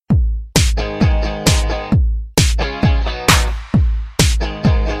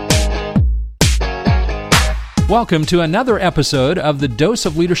Welcome to another episode of the Dose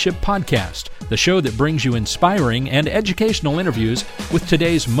of Leadership podcast, the show that brings you inspiring and educational interviews with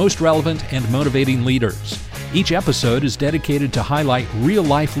today's most relevant and motivating leaders. Each episode is dedicated to highlight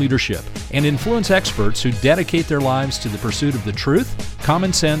real-life leadership and influence experts who dedicate their lives to the pursuit of the truth,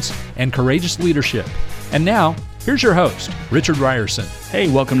 common sense, and courageous leadership. And now, here's your host, Richard Ryerson. Hey,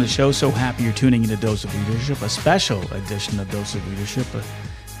 welcome to the show. So happy you're tuning into Dose of Leadership, a special edition of Dose of Leadership,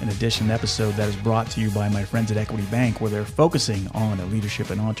 an episode that is brought to you by my friends at Equity Bank, where they're focusing on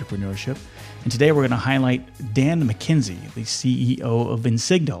leadership and entrepreneurship. And today we're going to highlight Dan McKenzie, the CEO of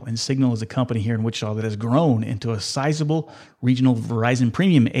Insignal. Insignal is a company here in Wichita that has grown into a sizable regional Verizon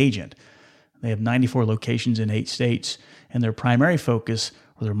premium agent. They have 94 locations in 8 states, and their primary focus,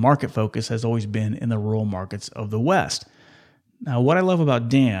 or their market focus, has always been in the rural markets of the West. Now, what I love about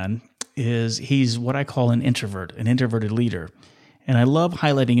Dan is he's what I call an introverted leader. And I love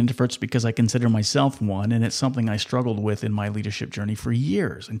highlighting introverts because I consider myself one, and it's something I struggled with in my leadership journey for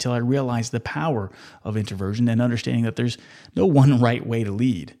years until I realized the power of introversion and understanding that there's no one right way to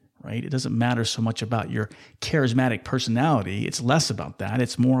lead, right? It doesn't matter so much about your charismatic personality. It's less about that.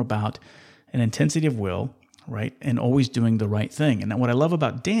 It's more about an intensity of will, right? And always doing the right thing. And what I love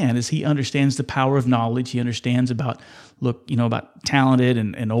about Dan is he understands the power of knowledge. He understands about talented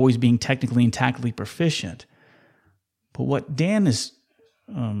and always being technically and tactically proficient. But what Dan is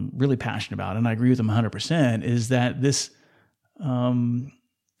really passionate about, and I agree with him 100%, is that this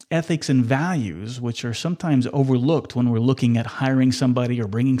ethics and values, which are sometimes overlooked when we're looking at hiring somebody or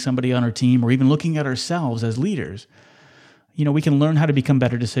bringing somebody on our team or even looking at ourselves as leaders, we can learn how to become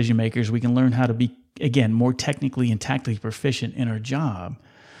better decision makers. We can learn how to be, again, more technically and tactically proficient in our job.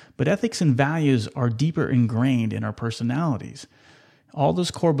 But ethics and values are deeper ingrained in our personalities. All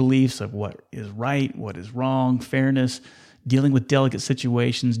those core beliefs of what is right, what is wrong, fairness, dealing with delicate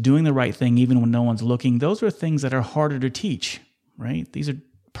situations, doing the right thing even when no one's looking, those are things that are harder to teach, right? These are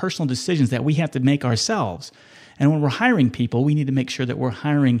personal decisions that we have to make ourselves. And when we're hiring people, we need to make sure that we're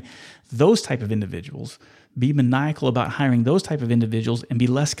hiring those type of individuals, be maniacal about hiring those type of individuals, and be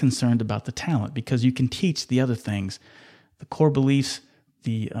less concerned about the talent, because you can teach the other things, the core beliefs,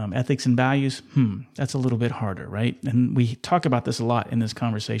 the ethics and values, that's a little bit harder, right? And we talk about this a lot in this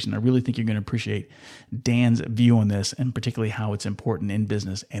conversation. I really think you're going to appreciate Dan's view on this, and particularly how it's important in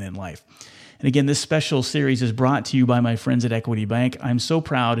business and in life. And again, this special series is brought to you by my friends at Equity Bank. I'm so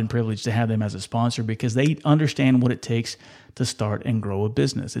proud and privileged to have them as a sponsor because they understand what it takes to start and grow a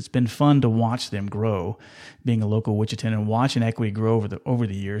business. It's been fun to watch them grow, being a local Wichitan, and watching Equity grow over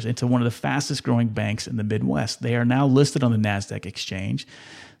the years into one of the fastest growing banks in the Midwest. They are now listed on the NASDAQ exchange.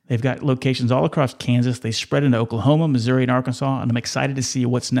 They've got locations all across Kansas. They spread into Oklahoma, Missouri, and Arkansas, and I'm excited to see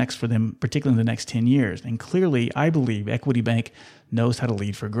what's next for them, particularly in the next 10 years. And clearly, I believe Equity Bank knows how to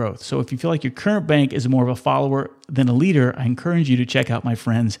lead for growth. So if you feel like your current bank is more of a follower than a leader, I encourage you to check out my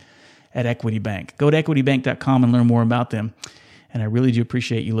friends at Equity Bank. Go to equitybank.com and learn more about them. And I really do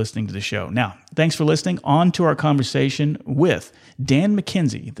appreciate you listening to the show. Now, thanks for listening. On to our conversation with Dan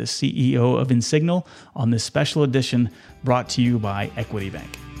McKenzie, the CEO of Insignal, on this special edition brought to you by Equity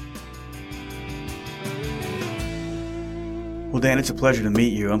Bank. Well, Dan, it's a pleasure to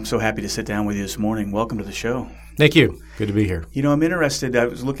meet you. I'm so happy to sit down with you this morning. Welcome to the show. Thank you. Good to be here. I'm interested. I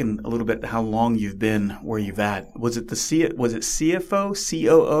was looking a little bit how long you've been where you've at. Was it CFO,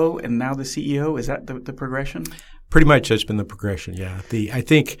 COO, and now the CEO? Is that the progression? Pretty much that's been the progression, yeah. I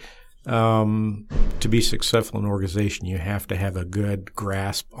think to be successful in an organization, you have to have a good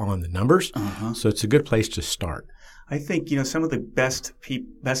grasp on the numbers. So it's a good place to start. I think, some of the best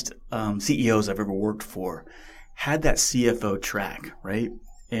CEOs I've ever worked for had that CFO track, right?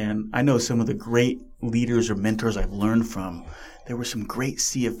 And I know some of the great leaders or mentors I've learned from, there were some great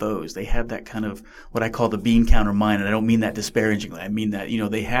CFOs. They had that kind of what I call the bean counter mind, and I don't mean that disparagingly. I mean that,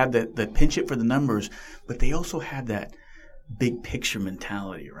 they had the pinch it for the numbers, but they also had that big picture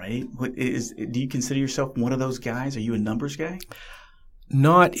mentality, right? Do you consider yourself one of those guys? Are you a numbers guy?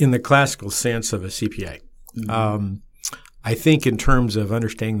 Not in the classical sense of a CPA. Mm-hmm. I think in terms of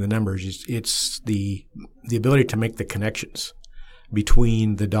understanding the numbers, it's the ability to make the connections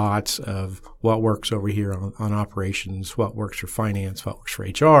between the dots of what works over here on operations, what works for finance, what works for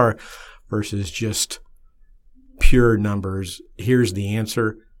HR, versus just pure numbers. Here's the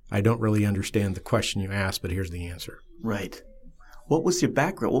answer. I don't really understand the question you asked, but here's the answer. Right. What was your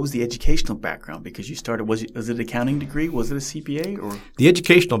background? What was the educational background? Because you started, was it an accounting degree? Was it a CPA? Or the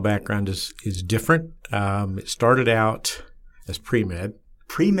educational background is different. It started out as pre-med.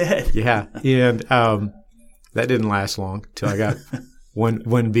 Pre-med? Yeah. And that didn't last long till I got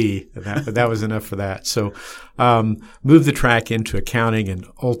 1B. That was enough for that. So moved the track into accounting and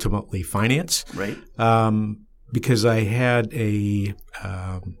ultimately finance. Right. because I had a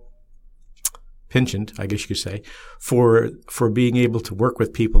penchant, I guess you could say, for being able to work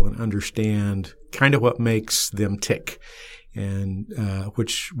with people and understand kind of what makes them tick, and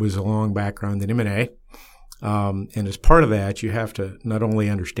which was a long background in M&A. And as part of that, you have to not only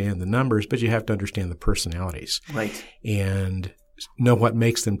understand the numbers, but you have to understand the personalities. Right. And know what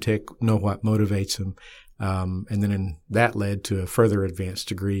makes them tick, know what motivates them. And then that led to a further advanced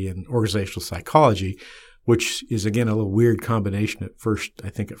degree in organizational psychology, which is, again, a little weird combination at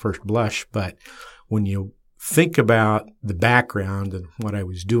first blush. But when you think about the background and what I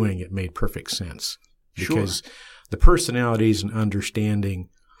was doing, it made perfect sense. Because the personalities and understanding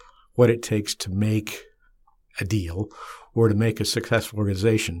what it takes to make a deal or to make a successful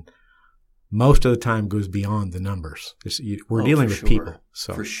organization most of the time goes beyond the numbers. We're dealing with people.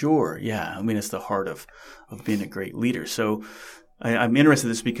 So. For sure. Yeah. I mean, it's the heart of being a great leader. So I'm interested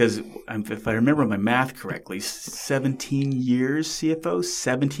in this because if I remember my math correctly, 17 years CFO,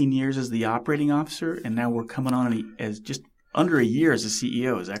 17 years as the operating officer, and now we're coming on as just under a year as a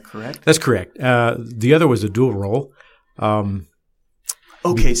CEO. Is that correct? That's correct. The other was a dual role.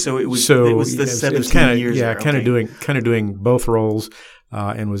 Okay, so it was the 17 years. Yeah, kind of doing both roles,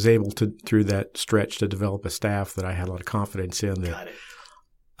 and was able to, through that stretch, to develop a staff that I had a lot of confidence in. Got it.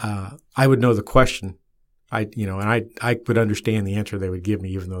 I would know the question, I would understand the answer they would give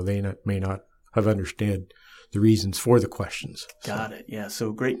me, even though they may not have understood the reasons for the questions. Got it. Yeah.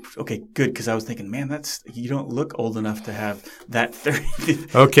 So great. Okay, good. Because I was thinking, man, you don't look old enough to have that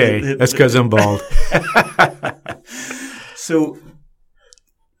 30. Okay, that's because I'm bald. So.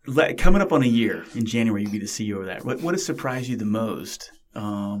 Coming up on a year in January, you'll be the CEO of that. What has surprised you the most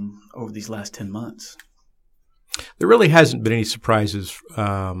over these last 10 months? There really hasn't been any surprises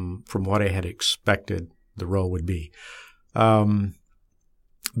from what I had expected the role would be.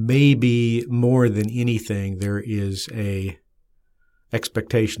 Maybe more than anything, there is a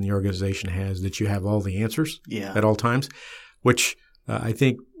expectation the organization has that you have all the answers at all times, which I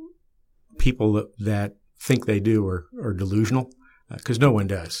think people that think they do are delusional. Because no one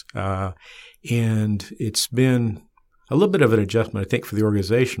does. And it's been a little bit of an adjustment, I think, for the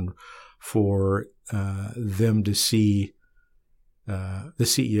organization for them to see the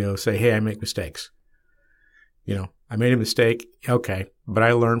CEO say, hey, I make mistakes. I made a mistake. Okay, but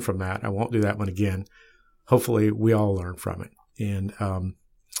I learned from that. I won't do that one again. Hopefully we all learn from it. And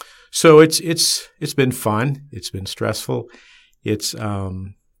so it's been fun. It's been stressful.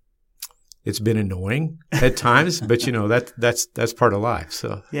 It's been annoying at times, but that's part of life.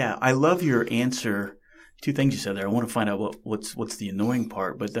 So yeah, I love your answer. Two things you said there. I want to find out what's the annoying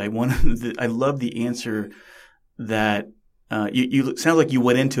part, but I love the answer that you sounds like you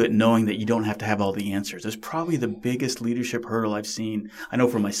went into it knowing that you don't have to have all the answers. It's probably the biggest leadership hurdle I've seen. I know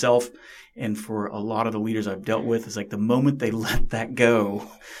for myself and for a lot of the leaders I've dealt with, it's like the moment they let that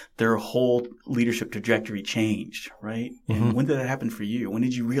go, their whole leadership trajectory changed, right? Mm-hmm. And when did that happen for you? When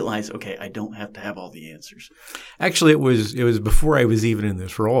did you realize, okay, I don't have to have all the answers? Actually, it was before I was even in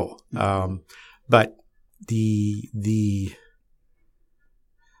this role. But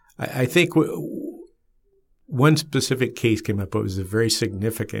I think one specific case came up. It was a very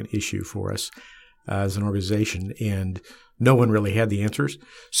significant issue for us as an organization, and no one really had the answers.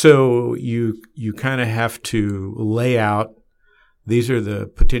 So you kind of have to lay out, these are the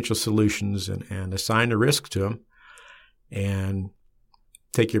potential solutions, and assign a risk to them, and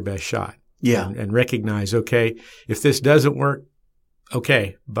take your best shot. Yeah, and recognize, okay, if this doesn't work,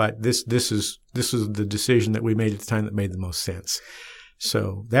 okay, but this is the decision that we made at the time that made the most sense.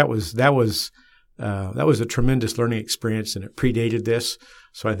 So that was a tremendous learning experience, and it predated this.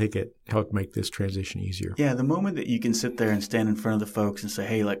 So I think it helped make this transition easier. Yeah, the moment that you can sit there and stand in front of the folks and say,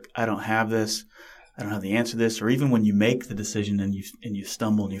 hey, like, I don't have this, I don't have the answer to this, or even when you make the decision and you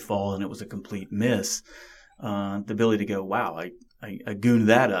stumble and you fall and it was a complete miss, the ability to go, wow, I gooned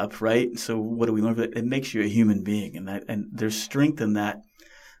that up, right? So what do we learn from it? It makes you a human being, and there's strength in that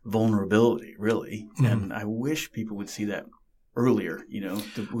vulnerability, really. Mm-hmm. And I wish people would see that earlier,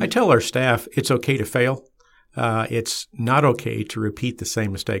 I tell our staff it's okay to fail. It's not okay to repeat the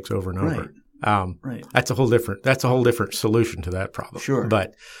same mistakes over and over. Right. That's a whole different solution to that problem. Sure.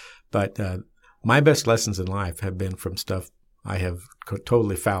 But my best lessons in life have been from stuff I have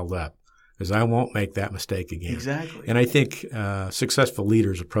totally fouled up, because I won't make that mistake again. Exactly. And I think successful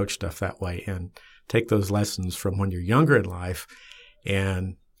leaders approach stuff that way and take those lessons from when you're younger in life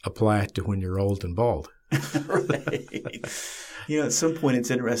and apply it to when you're old and bald. Right. At some point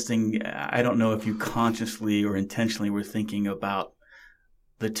it's interesting. I don't know if you consciously or intentionally were thinking about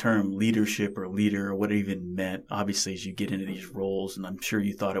the term leadership or leader or what it even meant. Obviously, as you get into these roles, and I'm sure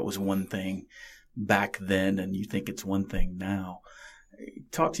you thought it was one thing, back then and you think it's one thing now.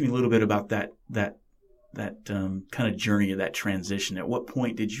 Talk to me a little bit about that kind of journey of that transition. At what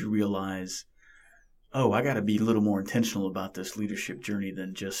point did you realize, oh, I got to be a little more intentional about this leadership journey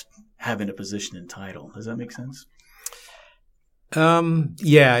than just having a position and title? Does that make sense?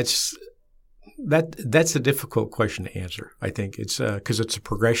 Yeah, that's a difficult question to answer. I think it's because it's a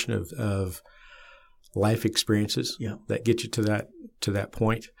progression of life experiences that get you to that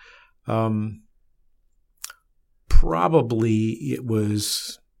point. Probably it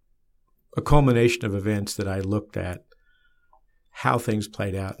was a culmination of events that I looked at how things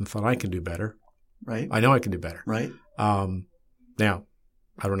played out and thought I can do better. Right. I know I can do better. Right. Now,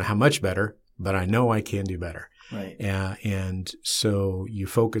 I don't know how much better, but I know I can do better. Right. And so you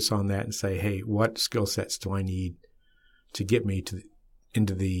focus on that and say, hey, what skill sets do I need to get me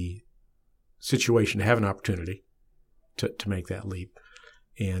into the situation to have an opportunity to make that leap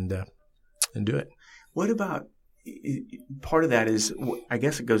and do it. What about part of that is, I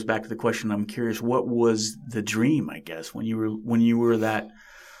guess it goes back to the question. I'm curious, what was the dream, I guess, when you were that,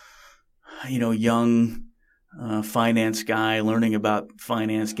 young finance guy learning about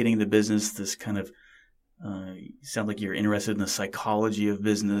finance, getting into business, this kind of sounds like you're interested in the psychology of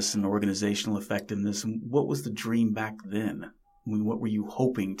business and organizational effectiveness. And what was the dream back then? I mean, what were you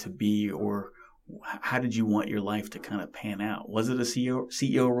hoping to be, or how did you want your life to kind of pan out? Was it a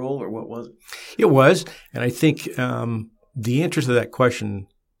CEO role, or what was it? It was. And I think the answer to that question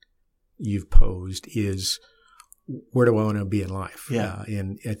you've posed is, where do I want to be in life? Yeah.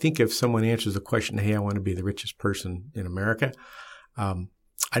 And I think if someone answers the question, hey, I want to be the richest person in America,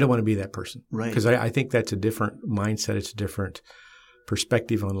 I don't want to be that person. Right. Because I think that's a different mindset. It's a different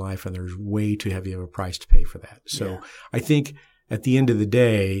perspective on life, and there's way too heavy of a price to pay for that. So I think at the end of the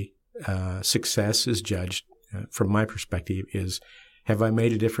day, success is judged, from my perspective, is, have I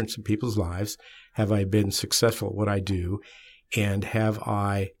made a difference in people's lives? Have I been successful at what I do? And have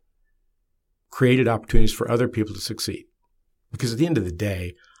I created opportunities for other people to succeed? Because at the end of the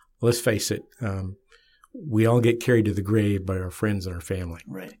day, let's face it, we all get carried to the grave by our friends and our family.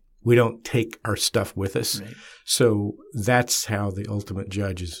 Right. We don't take our stuff with us. Right. So that's how the ultimate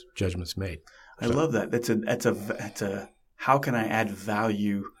judgment's made. I love that. That's a how can I add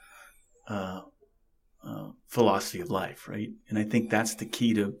value philosophy of life, right? And I think that's the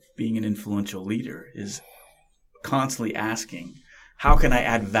key to being an influential leader, is constantly asking, how can I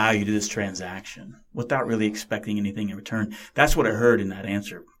add value to this transaction without really expecting anything in return? That's what I heard in that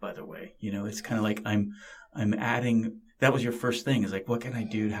answer, by the way. It's kind of like I'm adding. That was your first thing, is like, what can I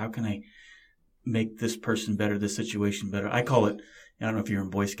do? How can I make this person better, this situation better? I call it, I don't know if you're in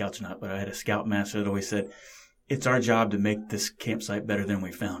Boy Scouts or not, but I had a scoutmaster that always said, it's our job to make this campsite better than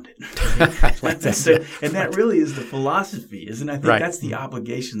we found it. And that really is the philosophy, isn't it? I think that's the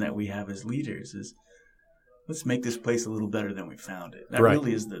obligation that we have as leaders, is let's make this place a little better than we found it. That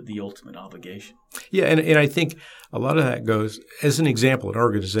really is the ultimate obligation. Yeah, and I think a lot of that goes, as an example, an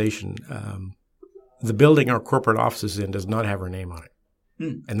organization, the building our corporate offices in does not have our name on it.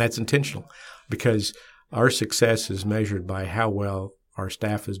 And that's intentional, because our success is measured by how well our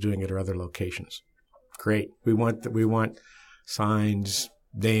staff is doing at our other locations. Great. We want signs,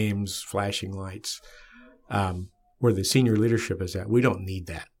 names, flashing lights. Where the senior leadership is at, we don't need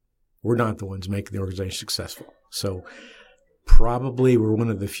that. We're not the ones making the organization successful. So probably we're one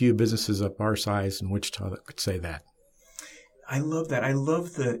of the few businesses up our size in Wichita that could say that. I love that. I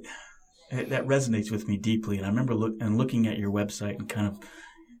love that resonates with me deeply. And I remember looking at your website and kind of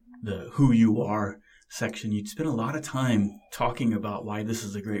the who you are section. You'd spend a lot of time talking about why this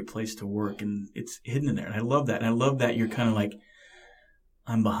is a great place to work, and it's hidden in there. And I love that. And I love that you're kind of like,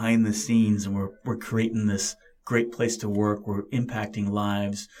 I'm behind the scenes, and we're creating this great place to work. We're impacting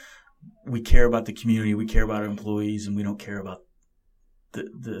lives. We care about the community. We care about our employees, and we don't care about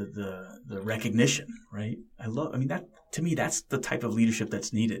the recognition, right? That to me, that's the type of leadership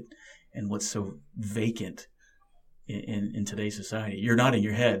that's needed, and what's so vacant in today's society. You're nodding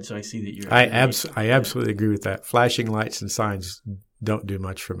your head, so I see that you're. I absolutely agree with that. Flashing lights and signs don't do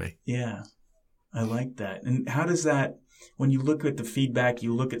much for me. Yeah, I like that. And how does that, when you look at the feedback,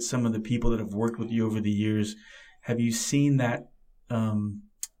 you look at some of the people that have worked with you over the years, have you seen that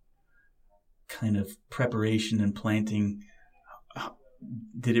kind of preparation and planting?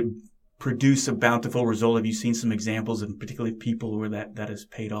 Did it produce a bountiful result? Have you seen some examples of particularly people where that has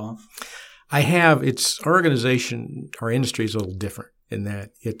paid off? I have. Our organization, our industry is a little different in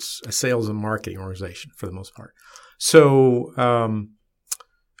that it's a sales and marketing organization for the most part. So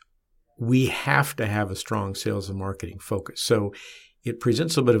we have to have a strong sales and marketing focus. So it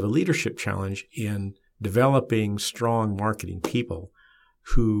presents a bit of a leadership challenge in developing strong marketing people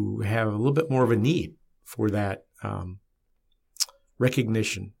who have a little bit more of a need for that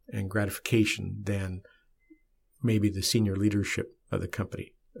recognition and gratification than maybe the senior leadership of the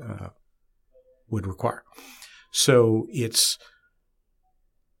company would require. So it's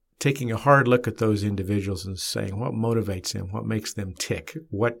taking a hard look at those individuals and saying, what motivates them? What makes them tick?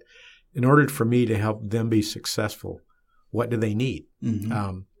 In order for me to help them be successful, what do they need?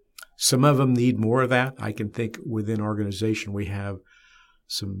 Mm-hmm. Some of them need more of that. I can think within our organization, we have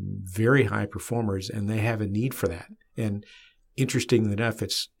some very high performers, and they have a need for that. And interestingly enough,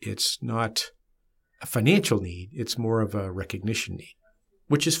 it's not a financial need. It's more of a recognition need,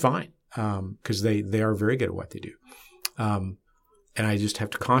 which is fine because they are very good at what they do. And I just have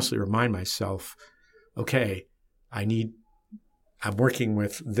to constantly remind myself, okay, I'm working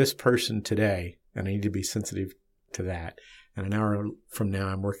with this person today, and I need to be sensitive to that. And an hour from now,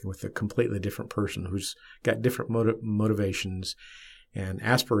 I'm working with a completely different person who's got different motivations and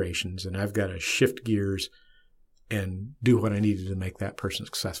aspirations, and I've got to shift gears and do what I needed to make that person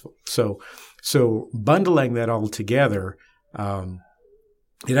successful. So bundling that all together,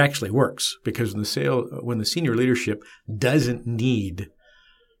 it actually works because when the senior leadership doesn't need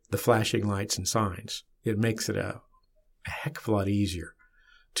the flashing lights and signs, it makes it a heck of a lot easier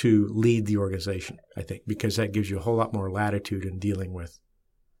to lead the organization, I think, because that gives you a whole lot more latitude in dealing with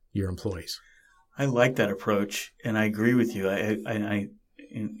your employees. I like that approach, and I agree with you. I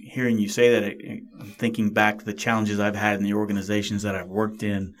in hearing you say that, I'm thinking back to the challenges I've had in the organizations that I've worked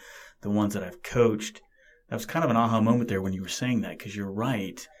in, the ones that I've coached. That was kind of an aha moment there when you were saying that, because you're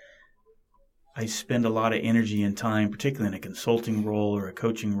right. I spend a lot of energy and time, particularly in a consulting role or a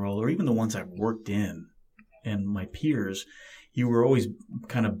coaching role, or even the ones I've worked in, and my peers, you were always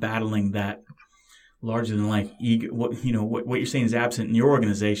kind of battling that larger-than-life ego. What you're saying is absent in your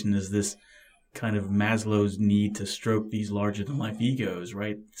organization is this kind of Maslow's need to stroke these larger-than-life egos,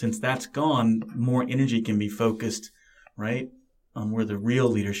 right? Since that's gone, more energy can be focused, right, on where the real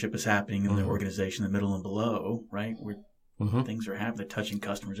leadership is happening in the organization, the middle and below, right, where things are happening, touching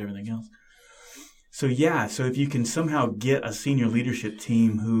customers, everything else. So if you can somehow get a senior leadership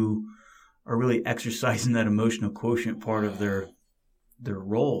team who are really exercising that emotional quotient part of their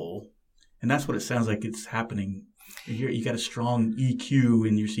role, and that's what it sounds like it's happening. You got a strong EQ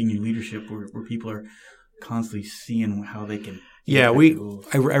in your senior leadership where people are constantly seeing how they can. Yeah,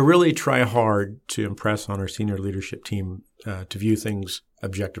 I really try hard to impress on our senior leadership team to view things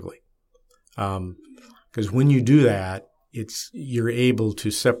objectively, because when you do that, you're able to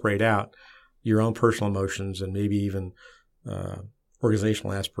separate out your own personal emotions and maybe even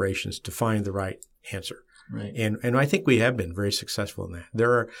organizational aspirations to find the right answer. Right. And I think we have been very successful in that.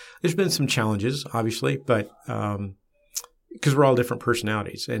 There's been some challenges, obviously, but because we're all different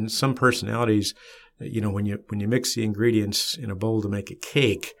personalities, and some personalities, when you mix the ingredients in a bowl to make a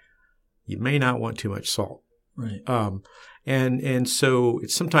cake, you may not want too much salt. Right. And so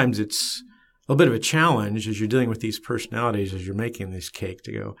sometimes it's a little bit of a challenge as you're dealing with these personalities as you're making this cake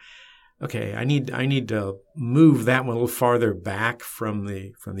to go, okay, I need to move that one a little farther back from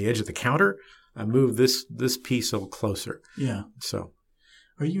the edge of the counter. I move this piece a little closer. Yeah. So,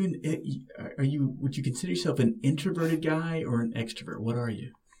 would you consider yourself an introverted guy or an extrovert? What are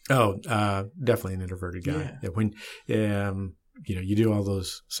you? Oh, definitely an introverted guy. Yeah. When you do all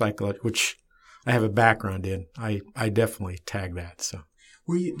those psychological, which I have a background in, I definitely tag that. So,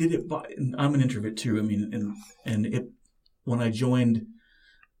 I'm an introvert too. I mean, when I joined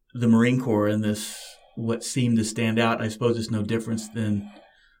the Marine Corps and what seemed to stand out, I suppose it's no difference than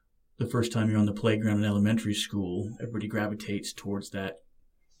the first time you're on the playground in elementary school. Everybody gravitates towards that,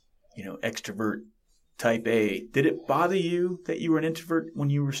 extrovert type A. Did it bother you that you were an introvert when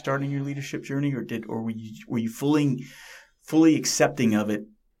you were starting your leadership journey, or were you fully accepting of it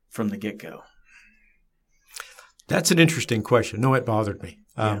from the get-go? That's an interesting question. No, it bothered me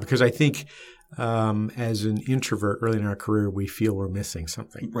because I think as an introvert early in our career, we feel we're missing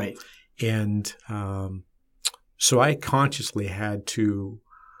something. Right. And so I consciously had to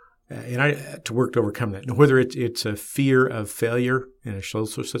work to overcome that. Now, whether it's a fear of failure in a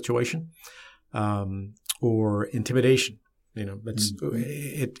social situation or intimidation,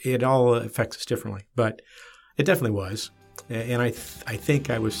 it all affects us differently. But it definitely was. And I think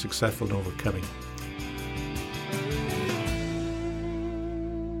I was successful in overcoming.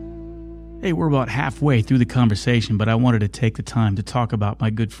 Hey, we're about halfway through the conversation, but I wanted to take the time to talk about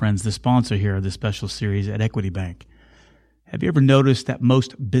my good friends, the sponsor here of this special series at Equity Bank. Have you ever noticed that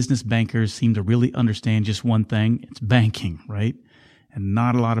most business bankers seem to really understand just one thing? It's banking, right? And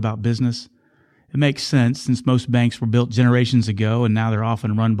not a lot about business. It makes sense since most banks were built generations ago and now they're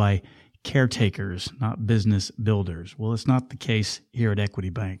often run by caretakers, not business builders. Well, it's not the case here at Equity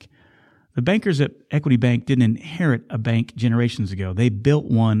Bank. The bankers at Equity Bank didn't inherit a bank generations ago. They built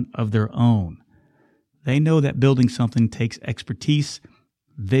one of their own. They know that building something takes expertise,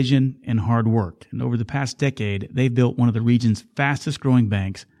 vision, and hard work. And over the past decade, they've built one of the region's fastest growing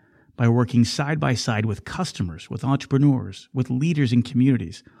banks by working side by side with customers, with entrepreneurs, with leaders in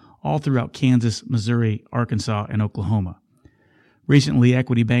communities, all throughout Kansas, Missouri, Arkansas, and Oklahoma. Recently,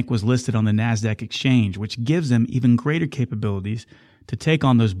 Equity Bank was listed on the NASDAQ exchange, which gives them even greater capabilities to take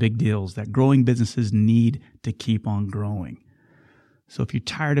on those big deals that growing businesses need to keep on growing. So if you're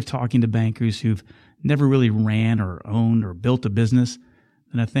tired of talking to bankers who've never really ran or owned or built a business,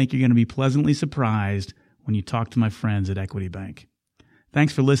 then I think you're going to be pleasantly surprised when you talk to my friends at Equity Bank.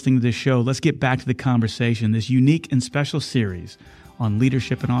 Thanks for listening to this show. Let's get back to the conversation, this unique and special series on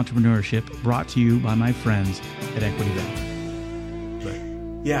leadership and entrepreneurship brought to you by my friends at Equity Bank.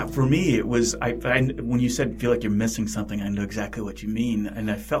 Yeah, for me, it was, when you said feel like you're missing something, I know exactly what you mean. And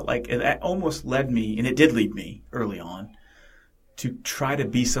I felt like it almost led me, and it did lead me early on, to try to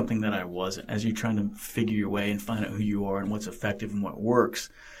be something that I wasn't as you're trying to figure your way and find out who you are and what's effective and what works.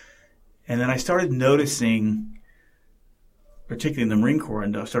 And then I started noticing, particularly in the Marine Corps,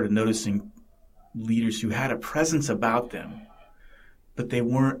 and I started noticing leaders who had a presence about them, but they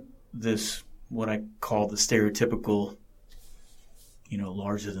weren't this, what I call the stereotypical,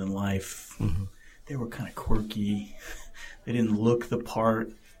 larger than life. Mm-hmm. They were kind of quirky. They didn't look the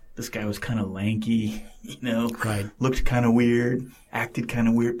part. This guy was kind of lanky, right. Looked kind of weird, acted kind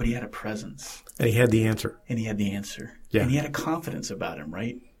of weird, but he had a presence. And he had the answer. Yeah. And he had a confidence about him,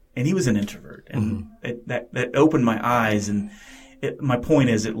 right? And he was an introvert. And that opened my eyes. And my point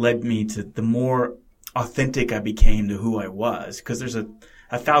is, it led me to the more authentic I became to who I was, because there's a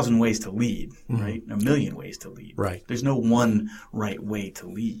 1,000 ways to lead, right? A million ways to lead. Right. There's no one right way to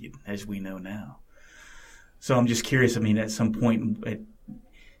lead, as we know now. So I'm just curious. At some point,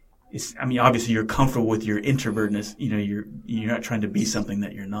 obviously you're comfortable with your introvertness. You're not trying to be something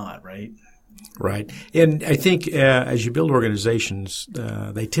that you're not, right? Right. And I think as you build organizations,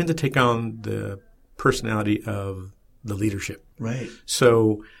 they tend to take on the personality of the leadership. Right.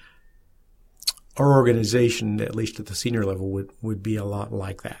 So our organization, at least at the senior level, would be a lot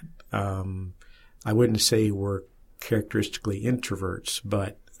like that. I wouldn't say we're characteristically introverts,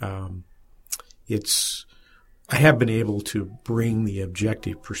 but I have been able to bring the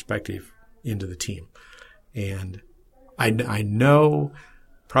objective perspective into the team. And I know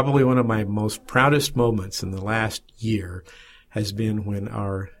probably one of my most proudest moments in the last year has been when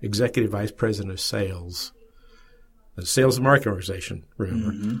our executive vice president of sales, the sales and marketing organization,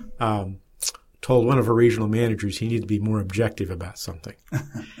 remember, told one of our regional managers he needed to be more objective about something.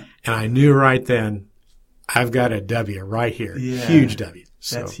 And I knew right then, I've got a W right here. Yeah, huge W.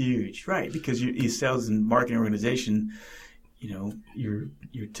 That's huge. Right. Because your sales and marketing organization, your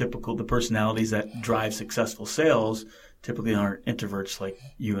typical, the personalities that drive successful sales typically aren't introverts like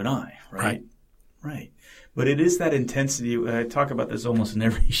you and I, right? Right. But it is that intensity. I talk about this almost in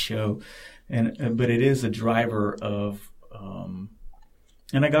every show, but it is a driver of,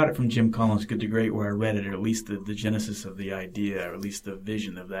 and I got it from Jim Collins' Good to Great, where I read it, or at least the genesis of the idea, or at least the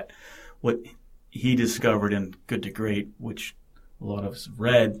vision of that. What he discovered in Good to Great, which a lot of us have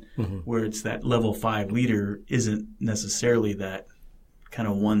read, where it's that level 5 leader isn't necessarily that kind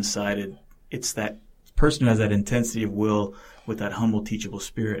of one-sided. It's that person who has that intensity of will with that humble, teachable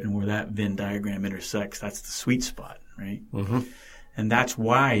spirit, and where that Venn diagram intersects, that's the sweet spot, right? Mm-hmm. And that's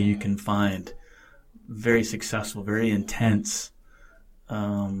why you can find very successful, very intense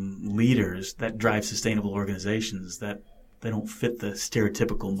leaders that drive sustainable organizations, that they don't fit the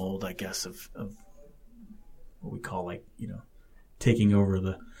stereotypical mold, I guess, of what we call taking over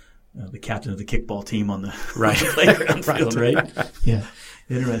the captain of the kickball team on the playground field, right? Yeah,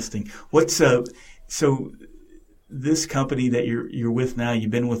 interesting. So this company that you're with now,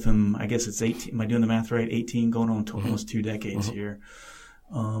 you've been with them, I guess it's 18. Am I doing the math right? 18, going on to almost 2 decades here.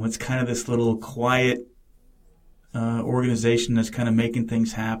 It's kind of this little quiet organization that's kind of making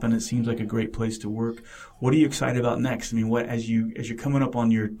things happen. It seems like a great place to work. What are you excited about next? What as you're coming up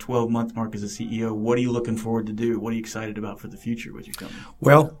on your 12-month mark as a CEO, what are you looking forward to do? What are you excited about for the future with your company?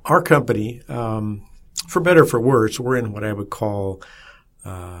 Well, our company, for better or for worse, we're in what I would call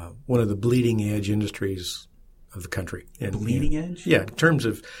one of the bleeding edge industries of the country. Bleeding edge? Yeah, in terms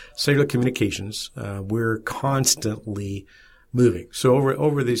of cellular communications, we're constantly moving. So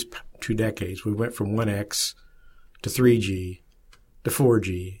over these 2 decades, we went from 1X to 3G to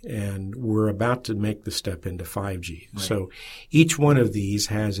 4G, and we're about to make the step into 5G. Right. So each one of these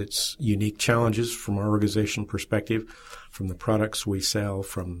has its unique challenges from our organizational perspective, from the products we sell,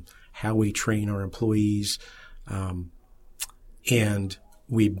 from how we train our employees, and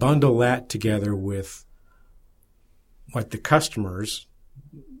we bundle that together with what the customers,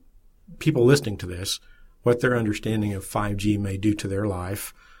 people listening to this, what their understanding of 5G may do to their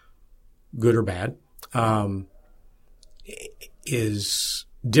life, good or bad, is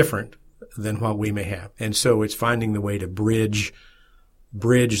different than what we may have. And so it's finding the way to bridge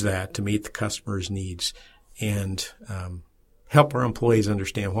that to meet the customer's needs and help our employees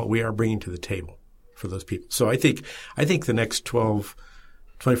understand what we are bringing to the table for those people. So I think the next 12,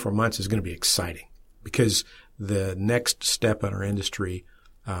 24 months is going to be exciting because the next step in our industry,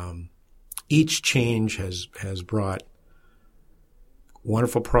 each change has brought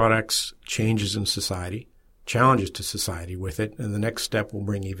wonderful products, changes in society, challenges to society with it, and the next step will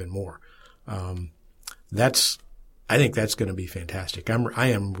bring even more. I think that's going to be fantastic. I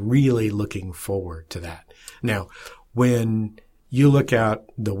am really looking forward to that. Now, when you look out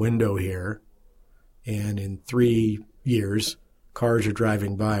the window here, and in 3 years, cars are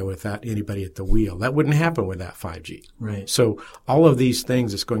driving by without anybody at the wheel, that wouldn't happen without 5G. Right. So all of these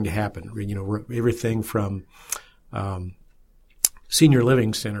things is going to happen. You know, everything from senior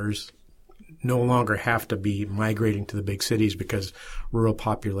living centers no longer have to be migrating to the big cities because rural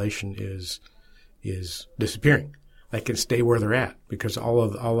population is disappearing. They can stay where they're at because all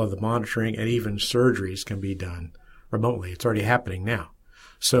of the monitoring and even surgeries can be done remotely. It's already happening now.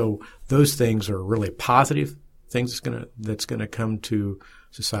 So those things are really positive things that's gonna come to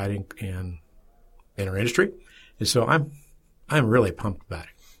society and in our industry. And so I'm really pumped about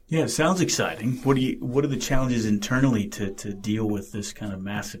it. Yeah, it sounds exciting. What are the challenges internally to deal with this kind of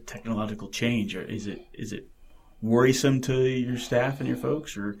massive technological change? Or is it worrisome to your staff and your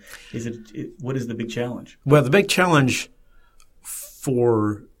folks, or what is the big challenge? Well, the big challenge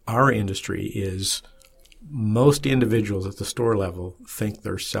for our industry is most individuals at the store level think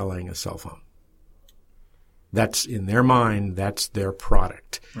they're selling a cell phone. That's in their mind, that's their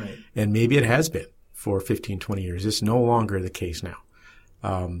product. Right. And maybe it has been for 15, 20 years. It's no longer the case now.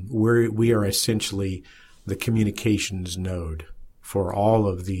 We are essentially the communications node for all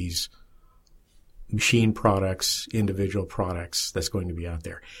of these machine products, individual products that's going to be out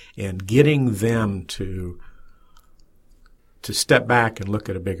there. And getting them to step back and look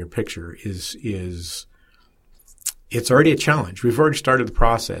at a bigger picture is it's already a challenge. We've already started the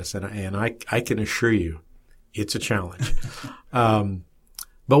process, and I can assure you it's a challenge. But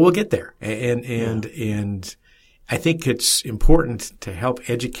we'll get there. And I think it's important to help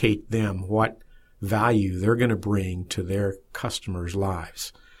educate them what value they're going to bring to their customers'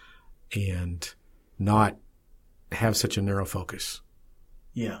 lives and not have such a narrow focus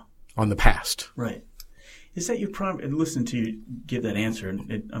on the past. Right. Is that your problem? And listen to you give that answer,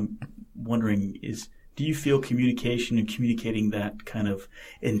 and I'm wondering, do you feel communication and communicating that kind of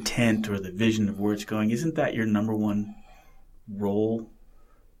intent or the vision of where it's going, isn't that your number one role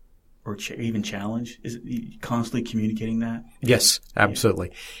or even challenge? Is it constantly communicating that? Yes,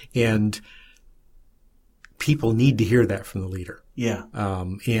 absolutely. Yeah. And people need to hear that from the leader. Yeah.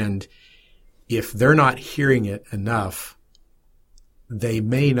 And if they're not hearing it enough, they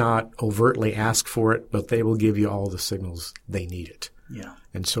may not overtly ask for it, but they will give you all the signals they need it. Yeah.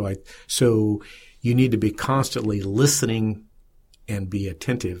 And so you need to be constantly listening and be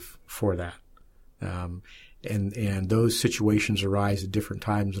attentive for that. And those situations arise at different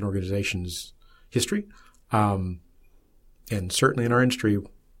times in organizations' history. And certainly in our industry,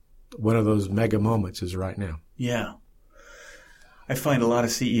 one of those mega moments is right now. Yeah. I find a lot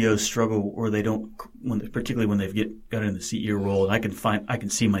of CEOs struggle, or they don't, particularly when they've got in the CEO role. And I can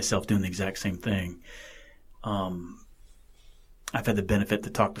see myself doing the exact same thing. I've had the benefit to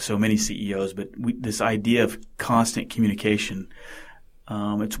talk to so many CEOs, but this idea of constant communication,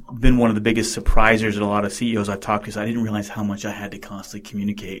 it's been one of the biggest surprisers at a lot of CEOs I've talked to, because I didn't realize how much I had to constantly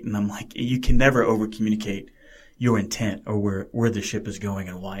communicate. And I'm like, you can never over-communicate your intent or where the ship is going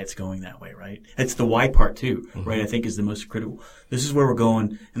and why it's going that way, right? It's the why part too, mm-hmm. right? I think is the most critical. This is where we're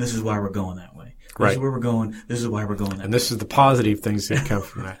going, and this is why we're going that way. This is where we're going. This is why we're going that way. And this is the positive things that come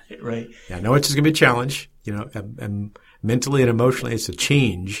from that. Right. Yeah, I know it's just going to be a challenge, and mentally and emotionally it's a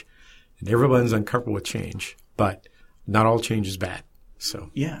change, and everyone's uncomfortable with change, but not all change is bad. So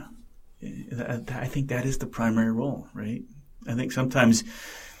yeah, I think that is the primary role, right? I think sometimes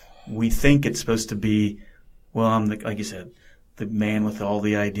we think it's supposed to be, well, I'm like you said, the man with all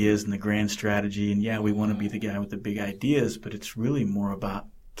the ideas and the grand strategy, and yeah, we want to be the guy with the big ideas, but it's really more about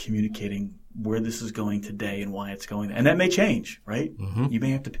communicating where this is going today and why it's going there. And that may change, right? Mm-hmm. You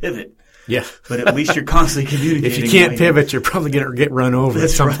may have to pivot. Yeah. But at least you're constantly communicating. If you can't pivot, you're probably going to get run over at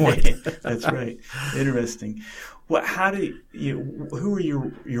some point. That's right. Interesting. Well, who are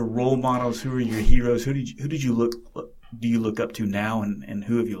your role models? Who are your heroes? Do you look up to now, and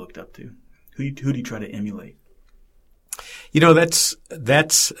who have you looked up to? Who do you try to emulate? That's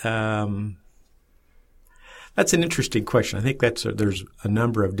an interesting question. I think there's a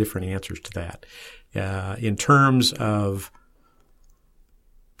number of different answers to that. In terms of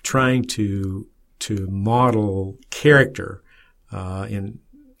trying to model character, and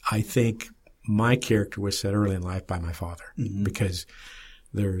I think my character was set early in life by my father, mm-hmm. because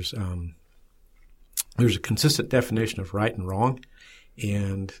there's a consistent definition of right and wrong,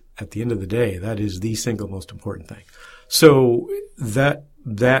 and at the end of the day, that is the single most important thing. So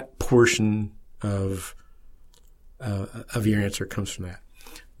that portion of your answer comes from that.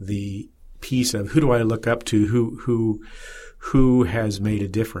 The piece of who do I look up to, who has made a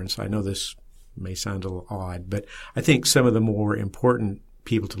difference. I know this may sound a little odd, but I think some of the more important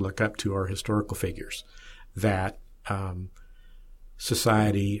people to look up to are historical figures that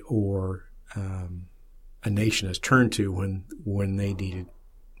society or a nation has turned to when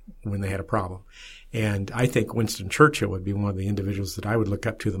they had a problem. And I think Winston Churchill would be one of the individuals that I would look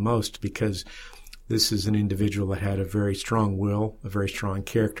up to the most, because this is an individual that had a very strong will, a very strong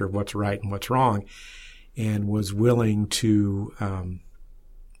character of what's right and what's wrong, and was willing to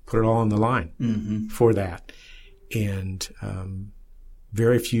put it all on the line mm-hmm. for that. And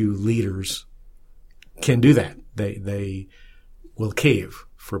very few leaders can do that. They will cave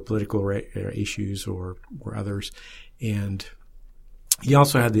for political issues or others. And he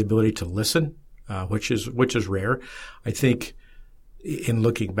also had the ability to listen, which is rare. I think in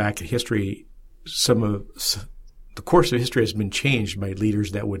looking back at history, the course of history has been changed by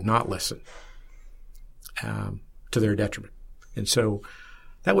leaders that would not listen to their detriment. And so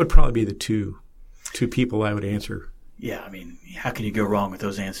that would probably be the two people I would answer. Yeah, I mean, how can you go wrong with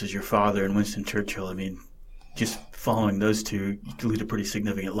those answers? Your father and Winston Churchill. I mean, just following those two, you could lead a pretty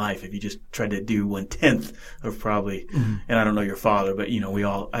significant life if you just tried to do 1/10 of probably. Mm-hmm. And I don't know your father, but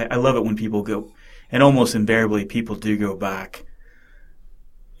I love it when people go, and almost invariably people do go back,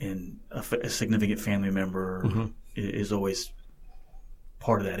 and a significant family member mm-hmm. is always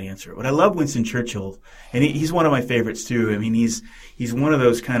part of that answer. But I love Winston Churchill, and he's one of my favorites too. I mean, he's one of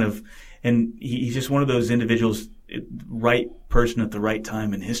those kind of, and he's just one of those individuals, right person at the right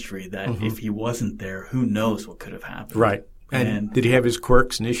time in history, that mm-hmm. if he wasn't there, who knows what could have happened. Right. And did he have his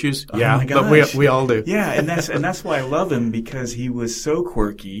quirks and issues? Oh yeah, my gosh. But we all do. Yeah, and that's why I love him, because he was so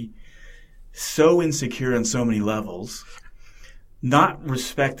quirky, so insecure on so many levels, not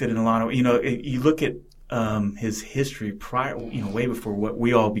respected in a lot of, you look at his history prior, way before what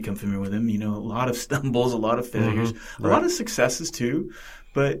we all become familiar with him, a lot of stumbles, a lot of failures, mm-hmm. Right. A lot of successes too,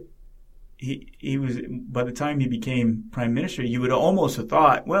 but he was, by the time he became prime minister, you would almost have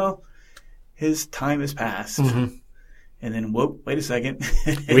thought, well, his time has passed. Mm-hmm. And then, wait a second.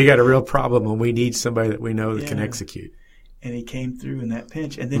 We got a real problem, and we need somebody that we know that can execute. And he came through in that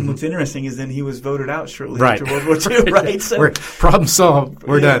pinch. And then what's interesting is then he was voted out shortly right. after World War II, right? So, problem solved.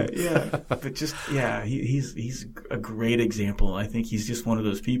 We're done. Yeah. But just, he's a great example. I think he's just one of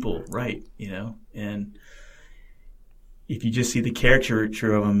those people, right? And if you just see the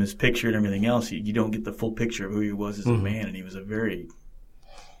caricature of him, his picture and everything else, you don't get the full picture of who he was as a man. And he was a very,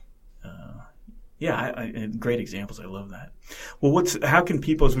 great examples. I love that. Well, how can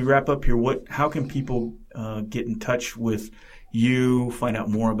people, as we wrap up here, how can people get in touch with you, find out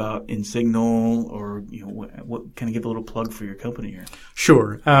more about InSignal, or what kind of give a little plug for your company here?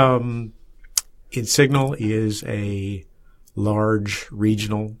 Sure. InSignal is a large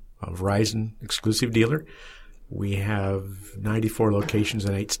regional Verizon exclusive dealer. We have 94 locations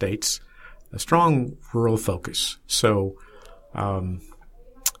in 8 states, a strong rural focus. So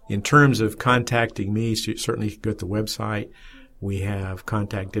in terms of contacting me, certainly you can go to the website. We have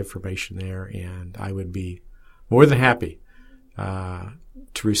contact information there, and I would be more than happy to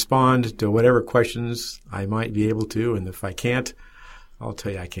respond to whatever questions I might be able to. And if I can't, I'll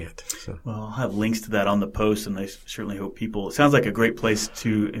tell you I can't. So. Well, I'll have links to that on the post, and I certainly hope people – it sounds like a great place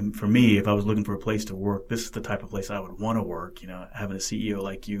to – and for me, if I was looking for a place to work, this is the type of place I would want to work, having a CEO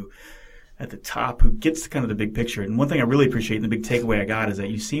like you at the top who gets kind of the big picture. And one thing I really appreciate, and the big takeaway I got, is that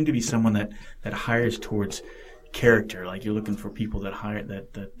you seem to be someone that hires towards character. Like you're looking for people that hire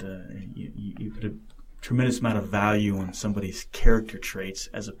you put a tremendous amount of value on somebody's character traits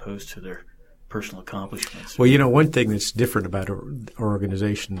as opposed to their personal accomplishments. Well, one thing that's different about our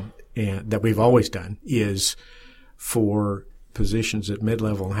organization and that we've always done is for positions at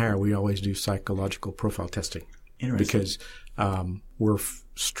mid-level and higher, we always do psychological profile testing. Because we're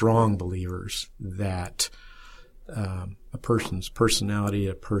strong believers that a person's personality,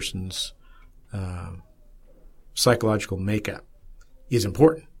 a person's psychological makeup is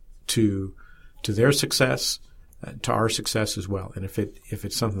important to their success, to our success as well. And if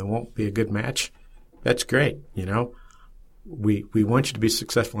it's something that won't be a good match, that's great. You know, we want you to be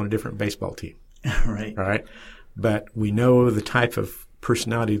successful on a different baseball team. Right. All right. But we know the type of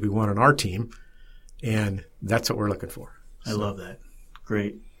personality we want on our team, and that's what we're looking for. I love that.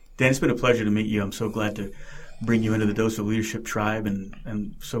 Great. Dan, it's been a pleasure to meet you. I'm so glad to bring you into the Dose of Leadership tribe,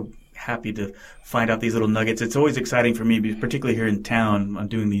 and so happy to find out these little nuggets. It's always exciting for me, particularly here in town. I'm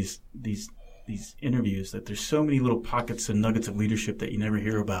doing these interviews, that there's so many little pockets and nuggets of leadership that you never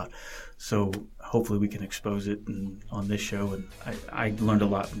hear about. So hopefully we can expose it on this show. And I learned a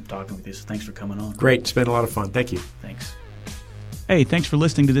lot from talking with you. So thanks for coming on. Great. It's been a lot of fun. Thank you. Thanks. Hey, thanks for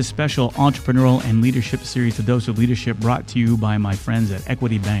listening to this special entrepreneurial and leadership series, The Dose of Leadership, brought to you by my friends at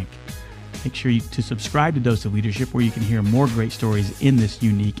Equity Bank. Make sure to subscribe to Dose of Leadership, where you can hear more great stories in this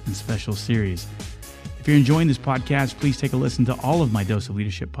unique and special series. If you're enjoying this podcast, please take a listen to all of my Dose of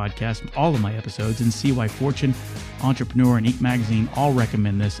Leadership podcasts, all of my episodes, and see why Fortune, Entrepreneur, and Inc. magazine all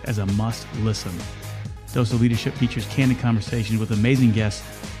recommend this as a must-listen. Dose of Leadership features candid conversations with amazing guests,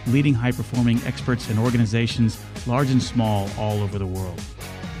 leading high-performing experts and organizations, large and small, all over the world.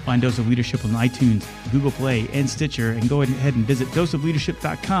 Find Dose of Leadership on iTunes, Google Play, and Stitcher, and go ahead and visit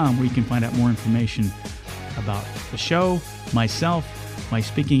doseofleadership.com, where you can find out more information about the show, myself, my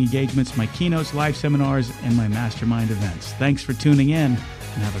speaking engagements, my keynotes, live seminars, and my mastermind events. Thanks for tuning in, and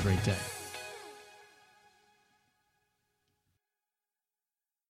have a great day.